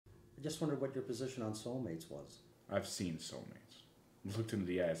I just wondered what your position on Soulmates was. I've seen Soulmates. Looked into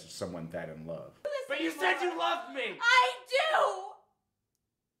the eyes of someone that in love. But you said you loved me! I do!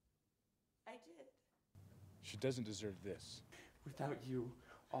 I did. She doesn't deserve this. Without you,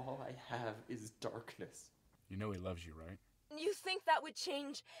 all I have is darkness. You know he loves you, right? You think that would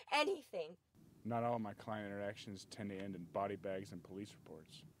change anything? Not all of my client interactions tend to end in body bags and police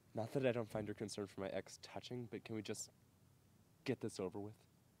reports. Not that I don't find your concern for my ex touching, but can we just get this over with?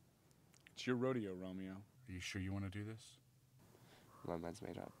 It's your rodeo, Romeo. Are you sure you want to do this? My mind's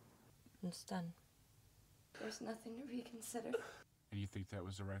made up. It's done. There's nothing to reconsider. And you think that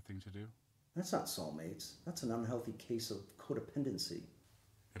was the right thing to do? That's not Soulmates. That's an unhealthy case of codependency.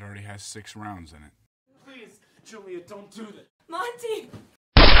 It already has 6 rounds in it. Please, Julia, don't do this. Monty!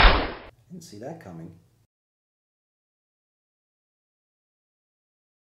 I didn't see that coming.